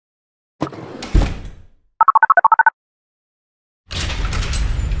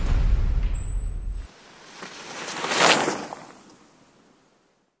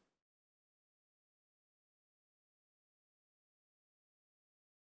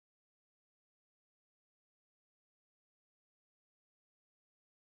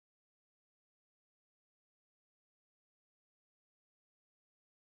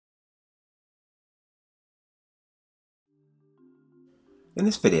In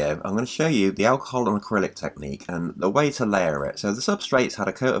this video, I'm going to show you the alcohol and acrylic technique and the way to layer it. So the substrate's had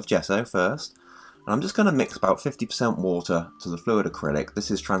a coat of gesso first, and I'm just going to mix about 50% water to the fluid acrylic. This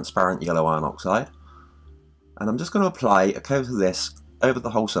is transparent yellow iron oxide. And I'm just going to apply a coat of this over the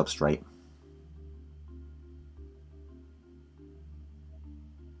whole substrate.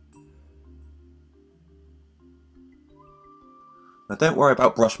 Now don't worry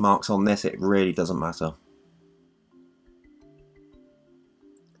about brush marks on this, it really doesn't matter.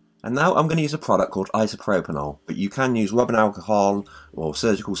 And now I'm going to use a product called isopropanol, but you can use rubbing alcohol or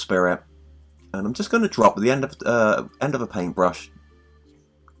surgical spirit. And I'm just going to drop the end of a paintbrush,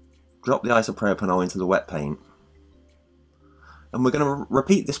 drop the isopropanol into the wet paint. And we're going to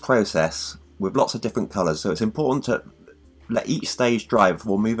repeat this process with lots of different colours, so it's important to let each stage dry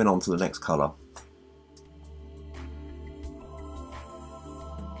before moving on to the next colour.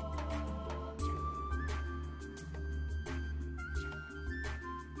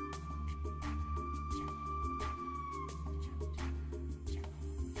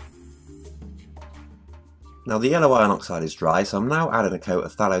 Now the yellow iron oxide is dry, so I'm now adding a coat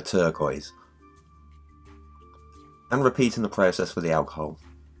of phthalo turquoise and repeating the process for the alcohol.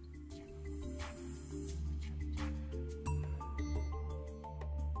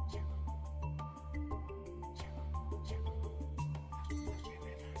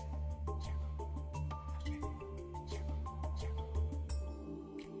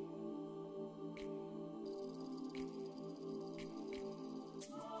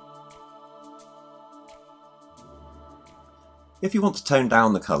 If you want to tone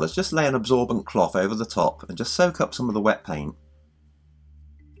down the colours, just lay an absorbent cloth over the top and just soak up some of the wet paint.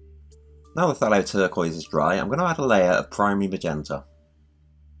 Now the phthalo turquoise is dry, I'm going to add a layer of primary magenta.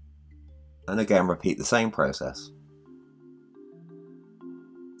 And again repeat the same process.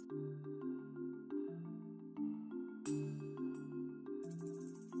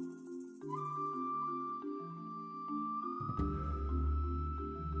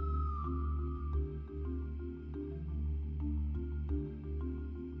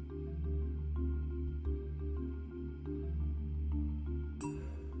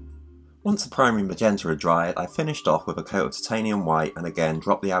 Once the primary magenta are dry, I finished off with a coat of titanium white and again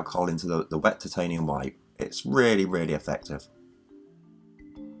drop the alcohol into the wet titanium white. It's really effective.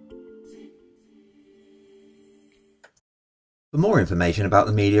 For more information about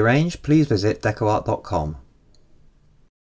the media range, please visit DecoArt.com.